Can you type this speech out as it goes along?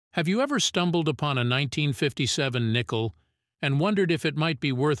Have you ever stumbled upon a 1957 nickel and wondered if it might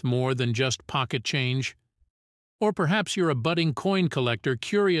be worth more than just pocket change? Or perhaps you're a budding coin collector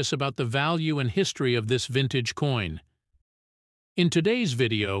curious about the value and history of this vintage coin. In today's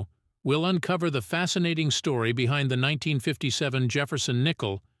video, we'll uncover the fascinating story behind the 1957 Jefferson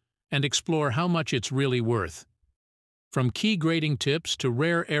nickel and explore how much it's really worth. From key grading tips to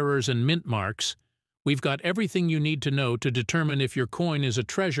rare errors and mint marks, we've got everything you need to know to determine if your coin is a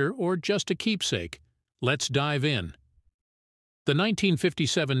treasure or just a keepsake. Let's dive in. The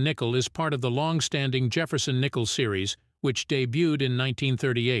 1957 nickel is part of the long-standing Jefferson nickel series, which debuted in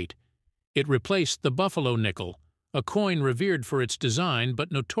 1938. It replaced the Buffalo nickel, a coin revered for its design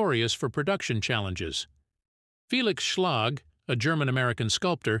but notorious for production challenges. Felix Schlag, a German-American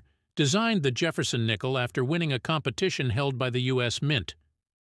sculptor, designed the Jefferson nickel after winning a competition held by the U.S. Mint.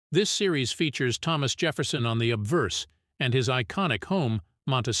 This series features Thomas Jefferson on the obverse and his iconic home,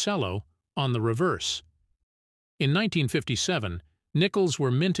 Monticello, on the reverse. In 1957, nickels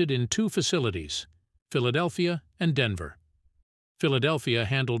were minted in two facilities, Philadelphia and Denver. Philadelphia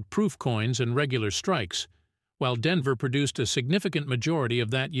handled proof coins and regular strikes, while Denver produced a significant majority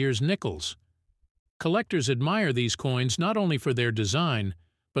of that year's nickels. Collectors admire these coins not only for their design,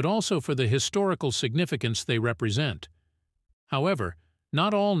 but also for the historical significance they represent. However,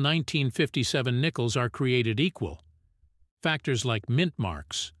 not all 1957 nickels are created equal. Factors like mint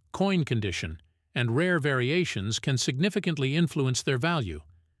marks, coin condition, and rare variations can significantly influence their value.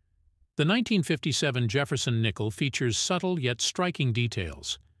 The 1957 Jefferson nickel features subtle yet striking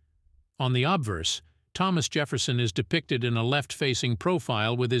details. On the obverse, Thomas Jefferson is depicted in a left-facing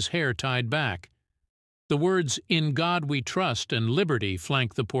profile with his hair tied back. The words "In God We Trust" and "Liberty"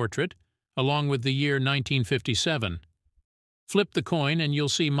 flank the portrait, along with the year 1957. Flip the coin and you'll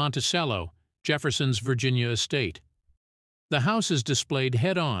see Monticello, Jefferson's Virginia estate. The house is displayed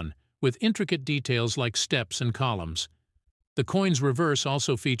head-on, with intricate details like steps and columns. The coin's reverse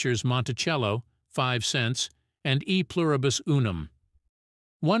also features Monticello, 5 cents, and E pluribus unum.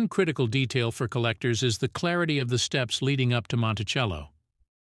 One critical detail for collectors is the clarity of the steps leading up to Monticello.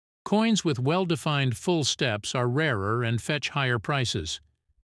 Coins with well-defined full steps are rarer and fetch higher prices.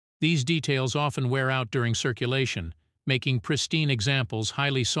 These details often wear out during circulation, making pristine examples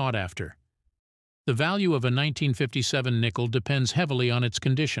highly sought after. The value of a 1957 nickel depends heavily on its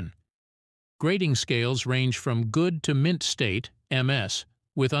condition. Grading scales range from good to mint state, MS,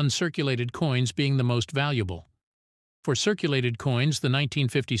 with uncirculated coins being the most valuable. For circulated coins, the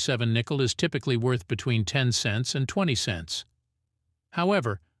 1957 nickel is typically worth between 10 cents and 20 cents.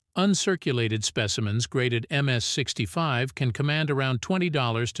 However, uncirculated specimens graded MS-65 can command around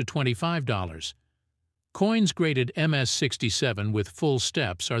 $20 to $25. Coins graded MS-67 with full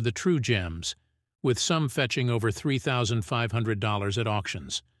steps are the true gems, with some fetching over $3,500 at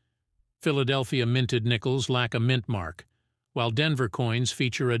auctions. Philadelphia minted nickels lack a mint mark, while Denver coins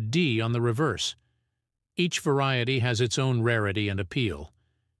feature a D on the reverse. Each variety has its own rarity and appeal.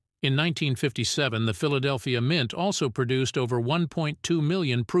 In 1957, the Philadelphia Mint also produced over 1.2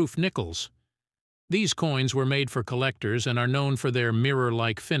 million proof nickels. These coins were made for collectors and are known for their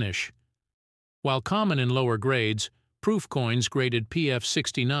mirror-like finish. While common in lower grades, proof coins graded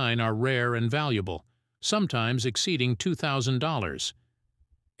PF69 are rare and valuable, sometimes exceeding $2,000.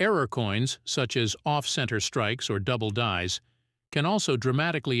 Error coins, such as off-center strikes or double dies, can also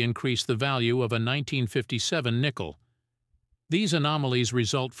dramatically increase the value of a 1957 nickel. These anomalies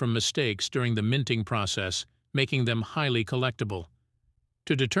result from mistakes during the minting process, making them highly collectible.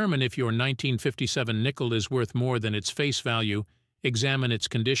 To determine if your 1957 nickel is worth more than its face value, examine its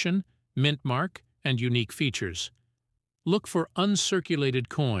condition, mint mark, and unique features. Look for uncirculated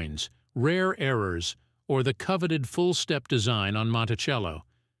coins, rare errors, or the coveted full-step design on Monticello.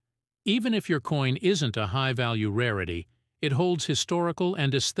 Even if your coin isn't a high-value rarity, it holds historical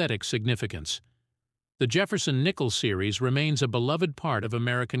and aesthetic significance. The Jefferson nickel series remains a beloved part of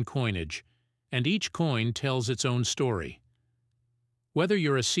American coinage, and each coin tells its own story. Whether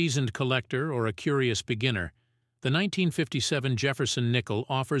you're a seasoned collector or a curious beginner, the 1957 Jefferson nickel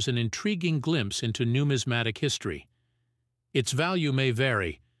offers an intriguing glimpse into numismatic history. Its value may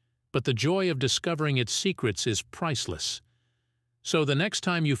vary, but the joy of discovering its secrets is priceless. So the next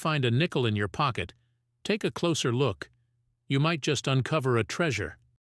time you find a nickel in your pocket, take a closer look. You might just uncover a treasure.